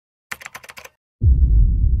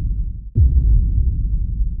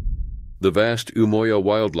The vast Umoya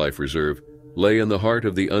Wildlife Reserve lay in the heart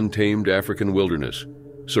of the untamed African wilderness,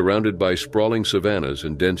 surrounded by sprawling savannas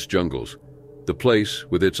and dense jungles. The place,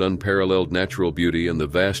 with its unparalleled natural beauty and the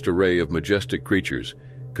vast array of majestic creatures,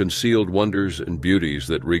 concealed wonders and beauties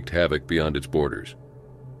that wreaked havoc beyond its borders.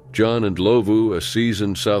 John Ndlovu, a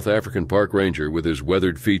seasoned South African park ranger with his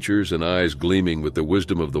weathered features and eyes gleaming with the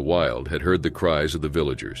wisdom of the wild, had heard the cries of the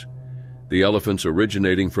villagers. The elephants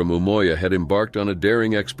originating from Umoya had embarked on a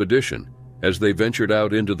daring expedition as they ventured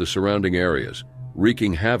out into the surrounding areas,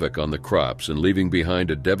 wreaking havoc on the crops and leaving behind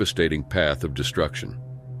a devastating path of destruction.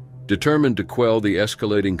 Determined to quell the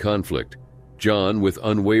escalating conflict, John, with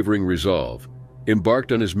unwavering resolve,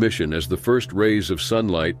 embarked on his mission as the first rays of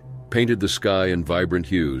sunlight painted the sky in vibrant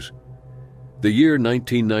hues. The year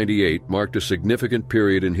 1998 marked a significant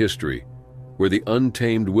period in history where the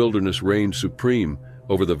untamed wilderness reigned supreme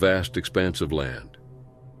over the vast expanse of land.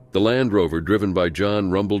 The Land Rover, driven by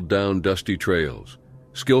John, rumbled down dusty trails,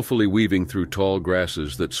 skillfully weaving through tall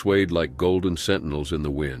grasses that swayed like golden sentinels in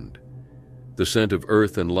the wind. The scent of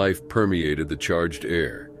earth and life permeated the charged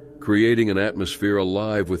air, creating an atmosphere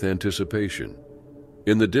alive with anticipation.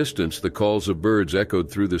 In the distance, the calls of birds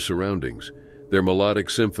echoed through the surroundings, their melodic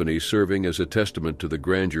symphony serving as a testament to the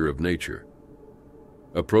grandeur of nature.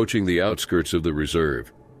 Approaching the outskirts of the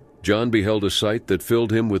reserve, John beheld a sight that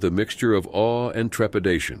filled him with a mixture of awe and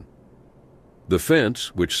trepidation. The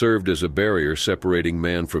fence, which served as a barrier separating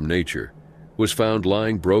man from nature, was found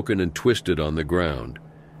lying broken and twisted on the ground,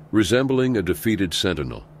 resembling a defeated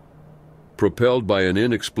sentinel. Propelled by an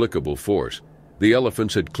inexplicable force, the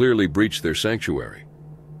elephants had clearly breached their sanctuary.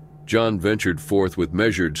 John ventured forth with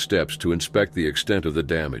measured steps to inspect the extent of the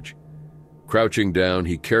damage. Crouching down,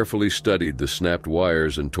 he carefully studied the snapped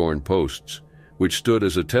wires and torn posts, which stood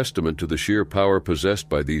as a testament to the sheer power possessed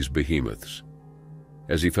by these behemoths.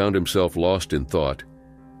 As he found himself lost in thought,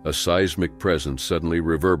 a seismic presence suddenly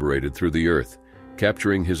reverberated through the earth,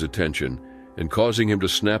 capturing his attention and causing him to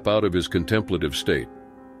snap out of his contemplative state.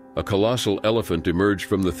 A colossal elephant emerged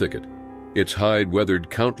from the thicket. Its hide weathered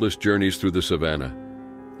countless journeys through the savanna.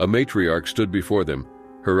 A matriarch stood before them,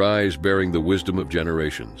 her eyes bearing the wisdom of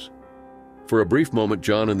generations. For a brief moment,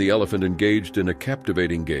 John and the elephant engaged in a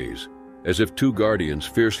captivating gaze, as if two guardians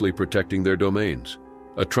fiercely protecting their domains.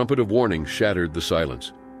 A trumpet of warning shattered the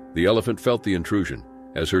silence. The elephant felt the intrusion,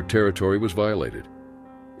 as her territory was violated.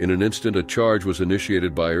 In an instant, a charge was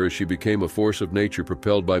initiated by her as she became a force of nature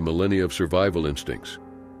propelled by millennia of survival instincts.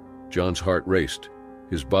 John's heart raced,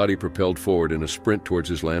 his body propelled forward in a sprint towards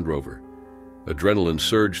his Land Rover. Adrenaline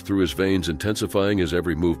surged through his veins, intensifying his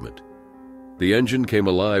every movement. The engine came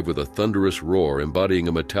alive with a thunderous roar, embodying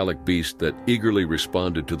a metallic beast that eagerly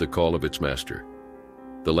responded to the call of its master.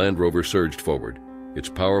 The Land Rover surged forward, its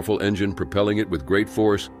powerful engine propelling it with great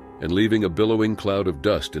force and leaving a billowing cloud of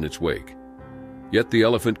dust in its wake. Yet the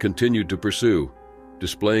elephant continued to pursue,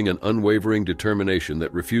 displaying an unwavering determination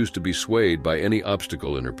that refused to be swayed by any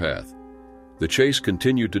obstacle in her path. The chase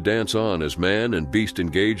continued to dance on as man and beast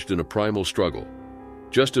engaged in a primal struggle.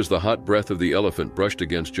 Just as the hot breath of the elephant brushed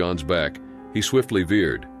against John's back, he swiftly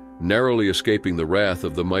veered, narrowly escaping the wrath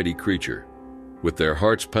of the mighty creature. With their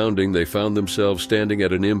hearts pounding, they found themselves standing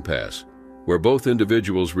at an impasse, where both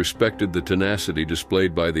individuals respected the tenacity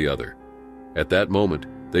displayed by the other. At that moment,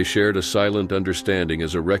 they shared a silent understanding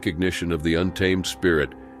as a recognition of the untamed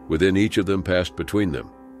spirit within each of them passed between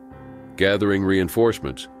them. Gathering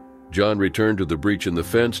reinforcements, John returned to the breach in the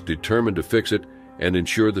fence, determined to fix it and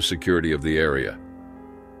ensure the security of the area.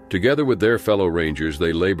 Together with their fellow rangers,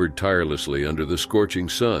 they labored tirelessly under the scorching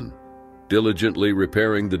sun, diligently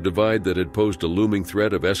repairing the divide that had posed a looming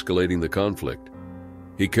threat of escalating the conflict.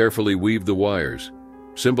 He carefully weaved the wires,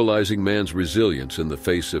 symbolizing man's resilience in the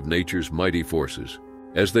face of nature's mighty forces.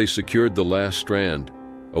 As they secured the last strand,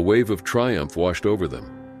 a wave of triumph washed over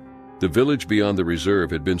them. The village beyond the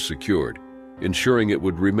reserve had been secured, ensuring it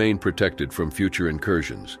would remain protected from future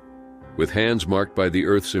incursions. With hands marked by the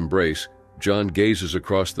earth's embrace, John gazes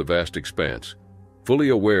across the vast expanse, fully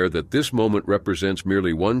aware that this moment represents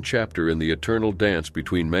merely one chapter in the eternal dance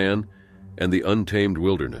between man and the untamed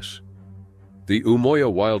wilderness. The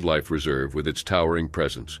Umoya Wildlife Reserve, with its towering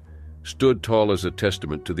presence, stood tall as a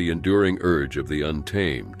testament to the enduring urge of the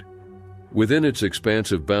untamed. Within its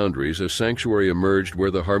expansive boundaries, a sanctuary emerged where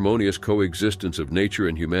the harmonious coexistence of nature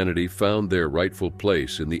and humanity found their rightful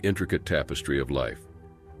place in the intricate tapestry of life.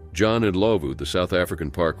 John Ndlovu, the South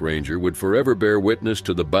African park ranger, would forever bear witness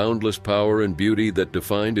to the boundless power and beauty that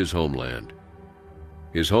defined his homeland.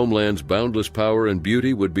 His homeland's boundless power and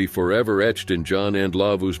beauty would be forever etched in John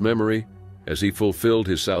Ndlovu's memory as he fulfilled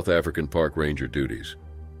his South African park ranger duties.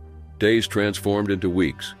 Days transformed into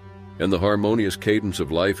weeks, and the harmonious cadence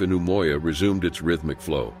of life in Umoya resumed its rhythmic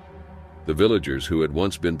flow. The villagers who had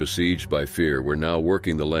once been besieged by fear were now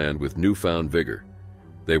working the land with newfound vigor.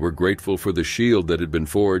 They were grateful for the shield that had been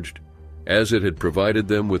forged, as it had provided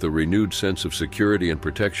them with a renewed sense of security and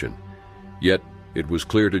protection. Yet, it was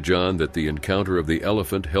clear to John that the encounter of the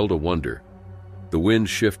elephant held a wonder. The wind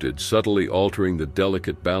shifted, subtly altering the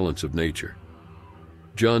delicate balance of nature.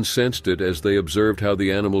 John sensed it as they observed how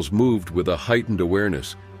the animals moved with a heightened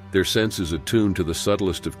awareness, their senses attuned to the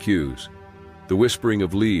subtlest of cues. The whispering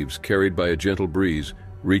of leaves, carried by a gentle breeze,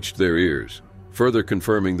 reached their ears, further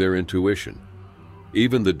confirming their intuition.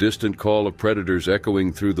 Even the distant call of predators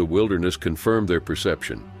echoing through the wilderness confirmed their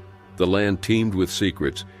perception. The land teemed with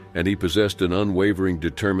secrets, and he possessed an unwavering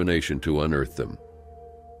determination to unearth them.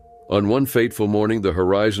 On one fateful morning, the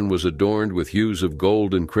horizon was adorned with hues of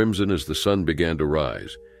gold and crimson as the sun began to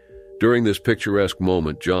rise. During this picturesque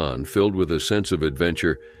moment, John, filled with a sense of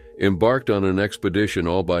adventure, embarked on an expedition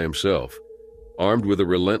all by himself. Armed with a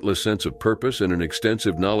relentless sense of purpose and an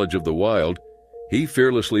extensive knowledge of the wild, he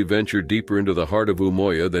fearlessly ventured deeper into the heart of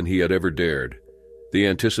Umoya than he had ever dared. The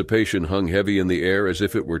anticipation hung heavy in the air as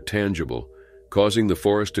if it were tangible, causing the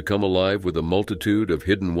forest to come alive with a multitude of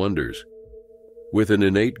hidden wonders. With an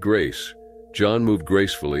innate grace, John moved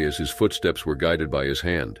gracefully as his footsteps were guided by his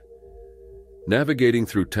hand. Navigating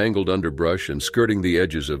through tangled underbrush and skirting the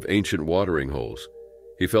edges of ancient watering holes,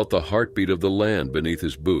 he felt the heartbeat of the land beneath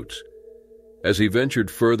his boots. As he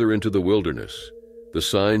ventured further into the wilderness, the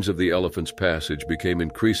signs of the elephant's passage became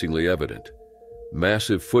increasingly evident.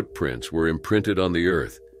 Massive footprints were imprinted on the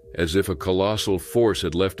earth, as if a colossal force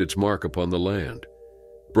had left its mark upon the land.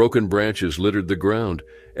 Broken branches littered the ground,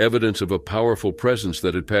 evidence of a powerful presence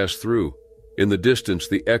that had passed through. In the distance,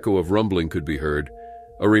 the echo of rumbling could be heard,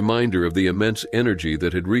 a reminder of the immense energy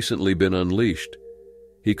that had recently been unleashed.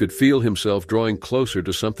 He could feel himself drawing closer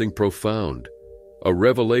to something profound, a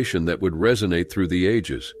revelation that would resonate through the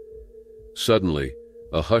ages. Suddenly,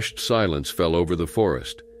 a hushed silence fell over the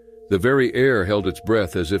forest. The very air held its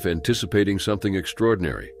breath as if anticipating something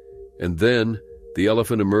extraordinary. And then, the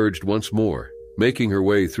elephant emerged once more, making her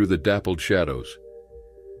way through the dappled shadows.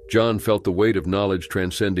 John felt the weight of knowledge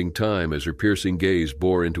transcending time as her piercing gaze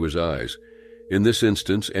bore into his eyes. In this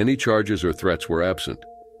instance, any charges or threats were absent.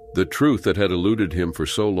 The truth that had eluded him for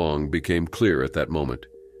so long became clear at that moment.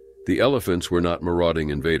 The elephants were not marauding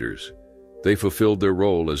invaders. They fulfilled their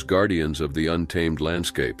role as guardians of the untamed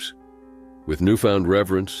landscapes. With newfound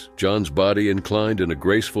reverence, John's body inclined in a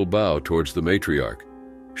graceful bow towards the matriarch,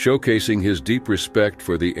 showcasing his deep respect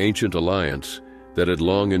for the ancient alliance that had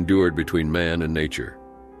long endured between man and nature.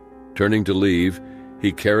 Turning to leave,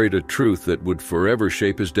 he carried a truth that would forever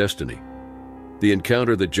shape his destiny. The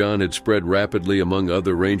encounter that John had spread rapidly among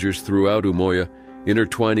other rangers throughout Umoya,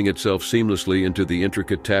 intertwining itself seamlessly into the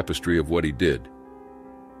intricate tapestry of what he did.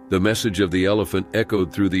 The message of the elephant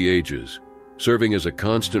echoed through the ages, serving as a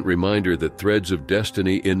constant reminder that threads of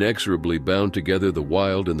destiny inexorably bound together the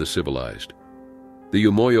wild and the civilized. The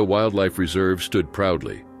Umoya Wildlife Reserve stood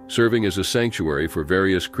proudly, serving as a sanctuary for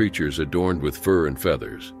various creatures adorned with fur and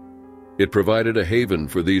feathers. It provided a haven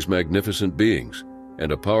for these magnificent beings,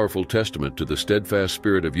 and a powerful testament to the steadfast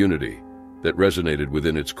spirit of unity that resonated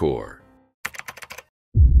within its core.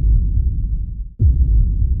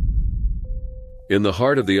 In the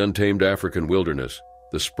heart of the untamed African wilderness,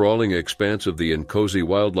 the sprawling expanse of the Umoya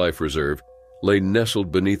Wildlife Reserve lay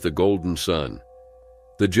nestled beneath the golden sun.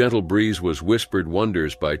 The gentle breeze was whispered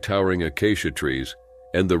wonders by towering acacia trees,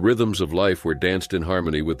 and the rhythms of life were danced in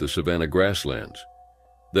harmony with the savanna grasslands.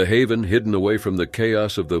 The haven, hidden away from the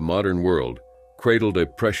chaos of the modern world, cradled a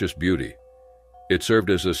precious beauty. It served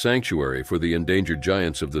as a sanctuary for the endangered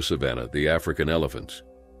giants of the savanna, the African elephants.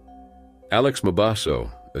 Alex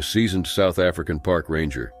Mabaso, a seasoned South African park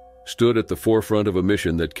ranger, stood at the forefront of a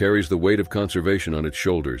mission that carries the weight of conservation on its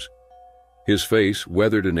shoulders. His face,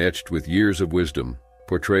 weathered and etched with years of wisdom,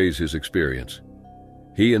 portrays his experience.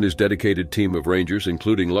 He and his dedicated team of rangers,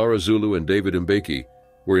 including Lara Zulu and David Mbeki,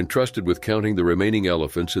 were entrusted with counting the remaining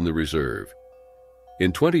elephants in the reserve.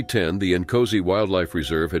 In 2010, the Umoya Wildlife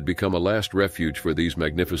Reserve had become a last refuge for these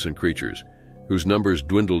magnificent creatures, whose numbers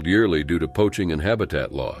dwindled yearly due to poaching and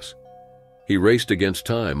habitat loss. He raced against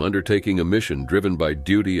time, undertaking a mission driven by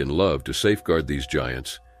duty and love to safeguard these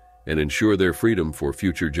giants and ensure their freedom for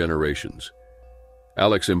future generations.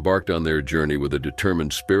 Alex embarked on their journey with a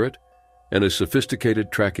determined spirit and a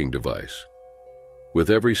sophisticated tracking device. With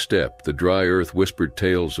every step, the dry earth whispered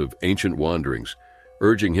tales of ancient wanderings,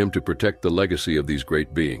 urging him to protect the legacy of these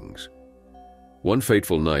great beings. One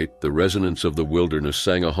fateful night, the resonance of the wilderness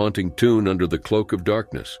sang a haunting tune under the cloak of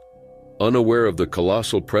darkness. Unaware of the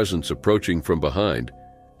colossal presence approaching from behind,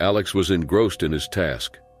 Alex was engrossed in his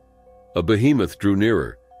task. A behemoth drew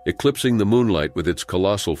nearer, eclipsing the moonlight with its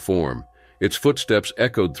colossal form. Its footsteps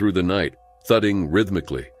echoed through the night, thudding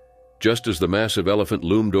rhythmically. Just as the massive elephant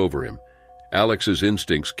loomed over him, Alex's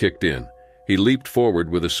instincts kicked in. He leaped forward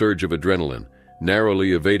with a surge of adrenaline,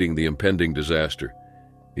 narrowly evading the impending disaster.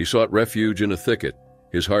 He sought refuge in a thicket,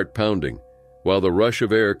 his heart pounding, while the rush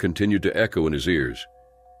of air continued to echo in his ears.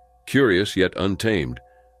 Curious yet untamed,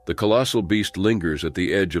 the colossal beast lingers at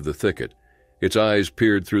the edge of the thicket. Its eyes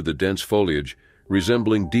peered through the dense foliage,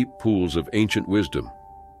 resembling deep pools of ancient wisdom.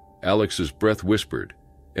 Alex's breath whispered,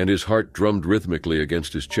 and his heart drummed rhythmically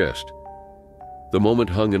against his chest. The moment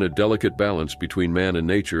hung in a delicate balance between man and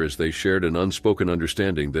nature as they shared an unspoken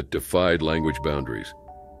understanding that defied language boundaries.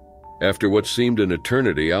 After what seemed an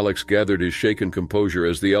eternity, Alex gathered his shaken composure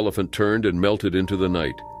as the elephant turned and melted into the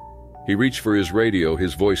night. He reached for his radio,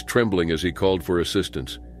 his voice trembling as he called for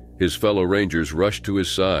assistance. His fellow rangers rushed to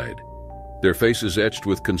his side, their faces etched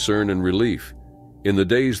with concern and relief. In the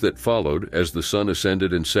days that followed, as the sun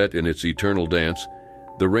ascended and set in its eternal dance,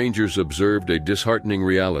 the rangers observed a disheartening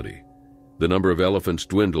reality. The number of elephants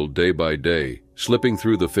dwindled day by day, slipping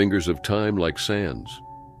through the fingers of time like sands.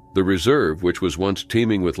 The reserve, which was once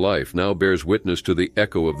teeming with life, now bears witness to the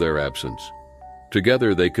echo of their absence.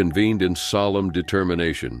 Together they convened in solemn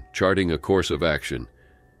determination, charting a course of action.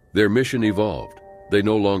 Their mission evolved. They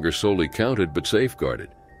no longer solely counted but safeguarded,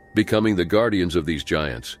 becoming the guardians of these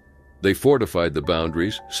giants. They fortified the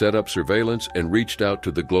boundaries, set up surveillance, and reached out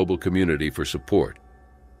to the global community for support.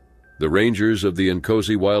 The rangers of the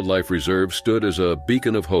Umoya Wildlife Reserve stood as a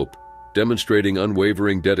beacon of hope, demonstrating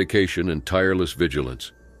unwavering dedication and tireless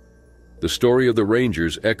vigilance. The story of the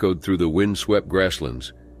rangers echoed through the wind-swept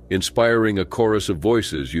grasslands, inspiring a chorus of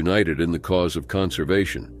voices united in the cause of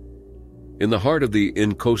conservation. In the heart of the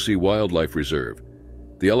Umoya Wildlife Reserve,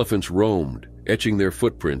 the elephants roamed, etching their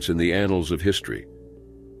footprints in the annals of history.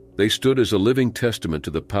 They stood as a living testament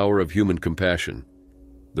to the power of human compassion.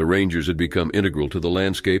 The rangers had become integral to the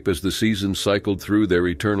landscape as the seasons cycled through their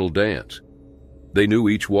eternal dance. They knew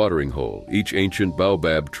each watering hole, each ancient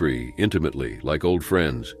baobab tree, intimately, like old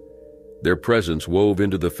friends. Their presence wove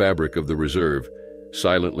into the fabric of the reserve,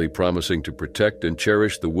 silently promising to protect and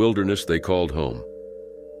cherish the wilderness they called home.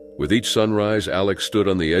 With each sunrise, Alex stood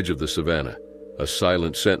on the edge of the savanna, a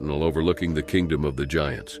silent sentinel overlooking the kingdom of the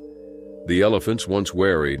giants. The elephants, once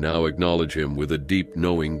wary, now acknowledge him with a deep,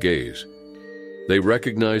 knowing gaze. They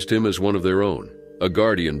recognized him as one of their own, a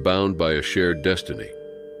guardian bound by a shared destiny.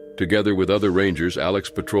 Together with other rangers, Alex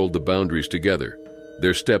patrolled the boundaries together,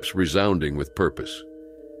 their steps resounding with purpose.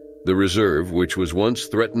 The reserve, which was once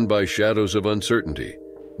threatened by shadows of uncertainty,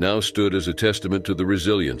 now stood as a testament to the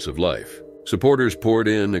resilience of life. Supporters poured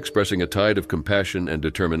in, expressing a tide of compassion and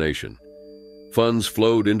determination. Funds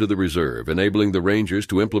flowed into the reserve, enabling the rangers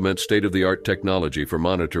to implement state-of-the-art technology for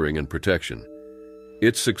monitoring and protection.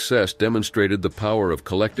 Its success demonstrated the power of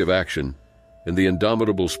collective action and the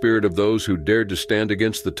indomitable spirit of those who dared to stand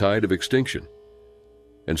against the tide of extinction.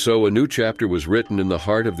 And so a new chapter was written in the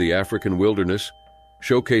heart of the African wilderness,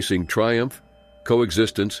 showcasing triumph,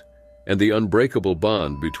 coexistence, and the unbreakable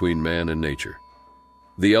bond between man and nature.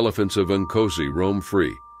 The elephants of Umoya roam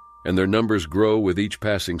free, and their numbers grow with each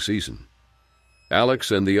passing season.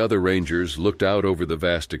 Alex and the other rangers looked out over the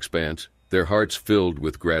vast expanse, their hearts filled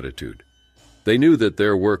with gratitude. They knew that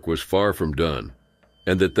their work was far from done,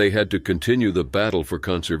 and that they had to continue the battle for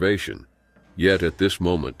conservation. Yet at this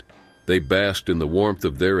moment, they basked in the warmth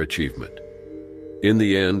of their achievement. In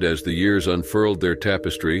the end, as the years unfurled their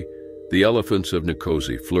tapestry, the elephants of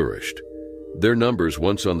Umoya flourished. Their numbers,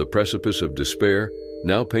 once on the precipice of despair,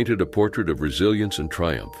 now painted a portrait of resilience and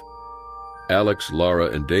triumph. Alex, Lara,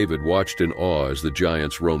 and David watched in awe as the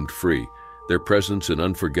giants roamed free, their presence an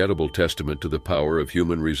unforgettable testament to the power of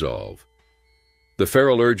human resolve. The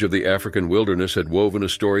feral urge of the African wilderness had woven a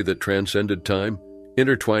story that transcended time,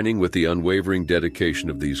 intertwining with the unwavering dedication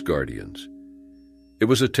of these guardians. It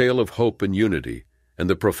was a tale of hope and unity, and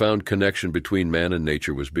the profound connection between man and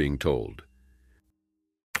nature was being told.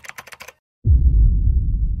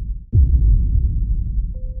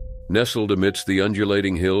 Nestled amidst the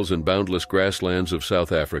undulating hills and boundless grasslands of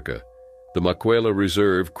South Africa, the Umoya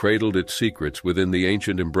Reserve cradled its secrets within the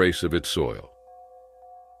ancient embrace of its soil.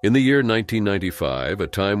 In the year 1995, a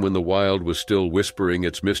time when the wild was still whispering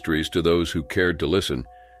its mysteries to those who cared to listen,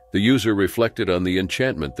 the user reflected on the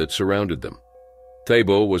enchantment that surrounded them.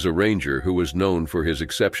 Thabo was a ranger who was known for his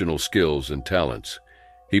exceptional skills and talents.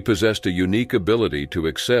 He possessed a unique ability to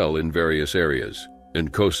excel in various areas.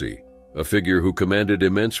 Nkosi, a figure who commanded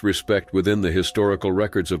immense respect within the historical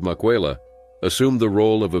records of Umoya, assumed the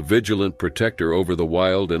role of a vigilant protector over the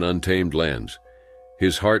wild and untamed lands.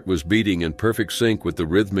 His heart was beating in perfect sync with the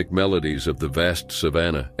rhythmic melodies of the vast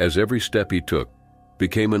savanna as every step he took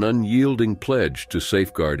became an unyielding pledge to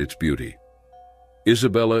safeguard its beauty.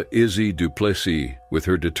 Isabella Izzy Duplessis, with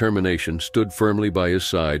her determination, stood firmly by his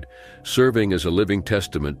side, serving as a living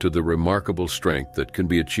testament to the remarkable strength that can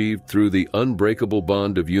be achieved through the unbreakable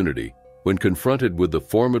bond of unity when confronted with the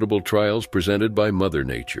formidable trials presented by Mother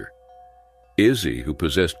Nature. Izzy, who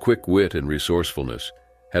possessed quick wit and resourcefulness,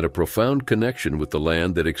 had a profound connection with the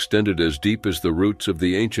land that extended as deep as the roots of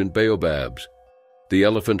the ancient baobabs. The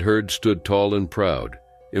elephant herd stood tall and proud,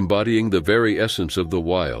 embodying the very essence of the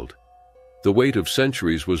wild. The weight of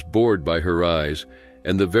centuries was bored by her eyes,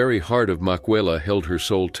 and the very heart of Makwela held her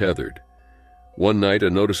soul tethered. One night, a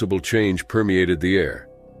noticeable change permeated the air.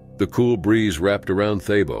 The cool breeze wrapped around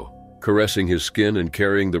Thabo, caressing his skin and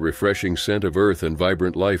carrying the refreshing scent of earth and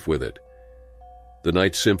vibrant life with it. The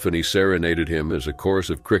night symphony serenaded him as a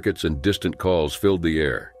chorus of crickets and distant calls filled the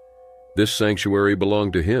air. This sanctuary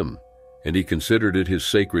belonged to him, and he considered it his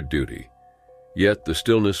sacred duty. Yet the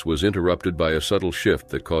stillness was interrupted by a subtle shift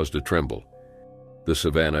that caused a tremble. The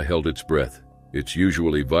savanna held its breath, its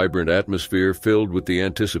usually vibrant atmosphere filled with the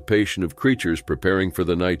anticipation of creatures preparing for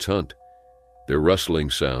the night's hunt, their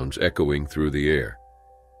rustling sounds echoing through the air.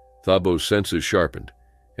 Thabo's senses sharpened,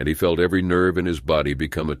 and he felt every nerve in his body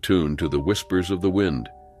become attuned to the whispers of the wind.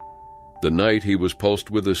 The night he was pulsed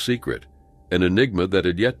with a secret, an enigma that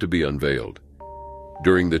had yet to be unveiled.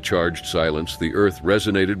 During the charged silence, the earth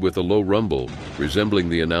resonated with a low rumble, resembling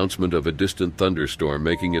the announcement of a distant thunderstorm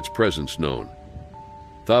making its presence known.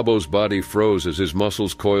 Thabo's body froze as his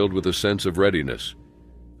muscles coiled with a sense of readiness.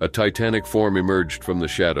 A titanic form emerged from the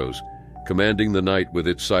shadows, commanding the night with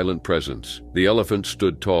its silent presence. The elephant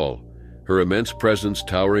stood tall, her immense presence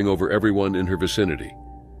towering over everyone in her vicinity.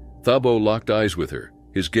 Thabo locked eyes with her,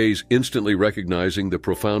 his gaze instantly recognizing the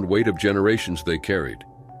profound weight of generations they carried.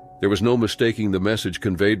 There was no mistaking the message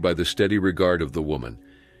conveyed by the steady regard of the woman.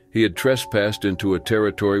 He had trespassed into a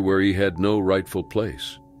territory where he had no rightful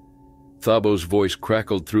place. Thabo's voice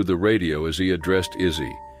crackled through the radio as he addressed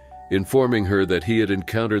Izzy, informing her that he had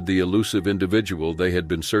encountered the elusive individual they had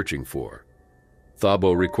been searching for.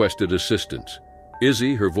 Thabo requested assistance.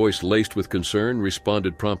 Izzy, her voice laced with concern,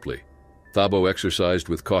 responded promptly. Thabo exercised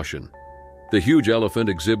with caution. The huge elephant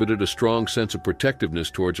exhibited a strong sense of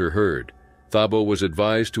protectiveness towards her herd. Thabo was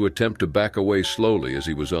advised to attempt to back away slowly as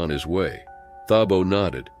he was on his way. Thabo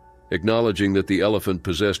nodded, acknowledging that the elephant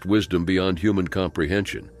possessed wisdom beyond human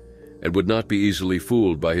comprehension and would not be easily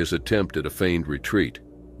fooled by his attempt at a feigned retreat.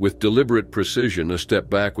 With deliberate precision, a step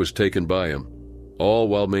back was taken by him, all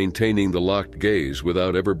while maintaining the locked gaze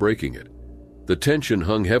without ever breaking it. The tension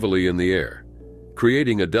hung heavily in the air,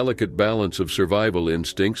 creating a delicate balance of survival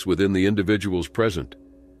instincts within the individuals present.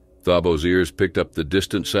 Thabo's ears picked up the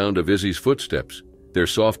distant sound of Izzy's footsteps, their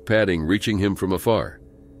soft padding reaching him from afar.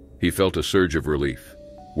 He felt a surge of relief.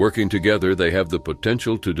 Working together, they have the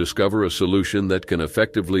potential to discover a solution that can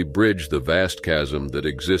effectively bridge the vast chasm that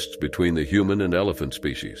exists between the human and elephant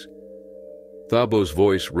species. Thabo's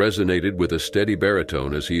voice resonated with a steady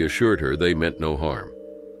baritone as he assured her they meant no harm.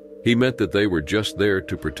 He meant that they were just there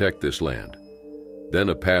to protect this land. Then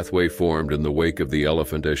a pathway formed in the wake of the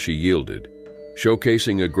elephant as she yielded,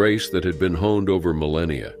 showcasing a grace that had been honed over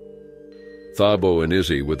millennia. Thabo and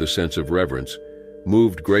Izzy, with a sense of reverence,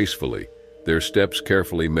 moved gracefully, their steps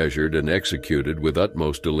carefully measured and executed with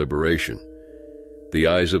utmost deliberation. The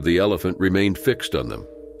eyes of the elephant remained fixed on them,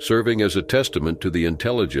 serving as a testament to the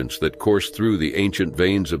intelligence that coursed through the ancient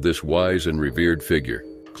veins of this wise and revered figure.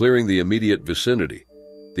 Clearing the immediate vicinity,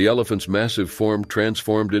 the elephant's massive form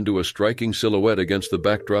transformed into a striking silhouette against the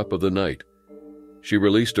backdrop of the night. She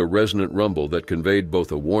released a resonant rumble that conveyed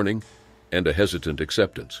both a warning and a hesitant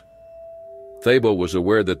acceptance. Thabo was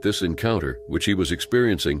aware that this encounter, which he was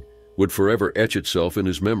experiencing, would forever etch itself in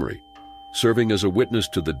his memory, serving as a witness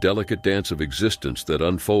to the delicate dance of existence that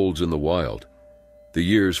unfolds in the wild. The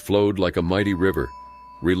years flowed like a mighty river,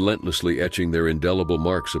 relentlessly etching their indelible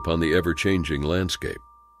marks upon the ever-changing landscape.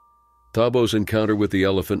 Thabo's encounter with the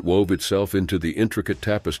elephant wove itself into the intricate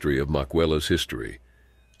tapestry of Makwela's history,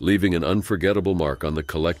 leaving an unforgettable mark on the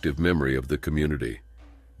collective memory of the community.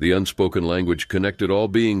 The unspoken language connected all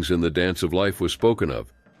beings in the dance of life was spoken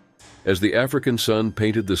of. As the African sun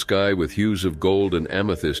painted the sky with hues of gold and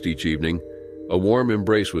amethyst each evening, a warm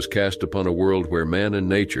embrace was cast upon a world where man and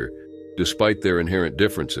nature, despite their inherent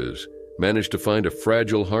differences, managed to find a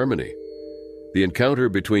fragile harmony. The encounter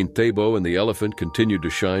between Thabo and the elephant continued to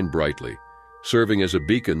shine brightly, serving as a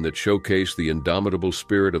beacon that showcased the indomitable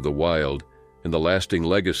spirit of the wild and the lasting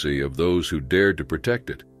legacy of those who dared to protect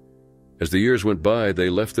it. As the years went by, they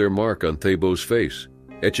left their mark on Thabo's face,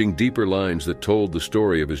 etching deeper lines that told the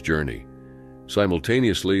story of his journey.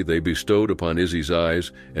 Simultaneously, they bestowed upon Izzy's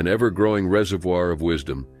eyes an ever-growing reservoir of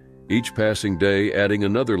wisdom, each passing day adding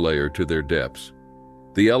another layer to their depths.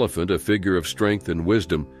 The elephant, a figure of strength and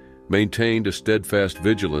wisdom, maintained a steadfast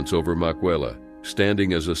vigilance over Makwela,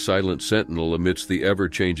 standing as a silent sentinel amidst the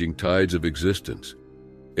ever-changing tides of existence.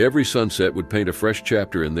 Every sunset would paint a fresh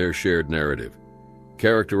chapter in their shared narrative,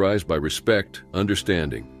 characterized by respect,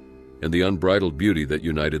 understanding, and the unbridled beauty that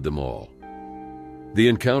united them all. The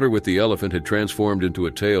encounter with the elephant had transformed into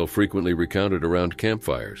a tale frequently recounted around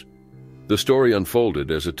campfires. The story unfolded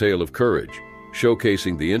as a tale of courage,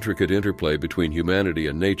 showcasing the intricate interplay between humanity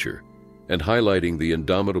and nature, and highlighting the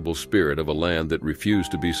indomitable spirit of a land that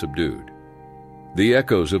refused to be subdued. The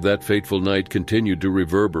echoes of that fateful night continued to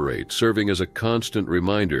reverberate, serving as a constant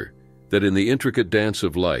reminder that in the intricate dance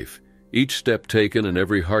of life, each step taken and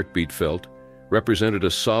every heartbeat felt represented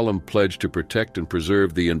a solemn pledge to protect and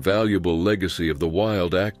preserve the invaluable legacy of the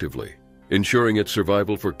wild actively, ensuring its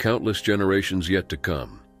survival for countless generations yet to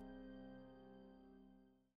come.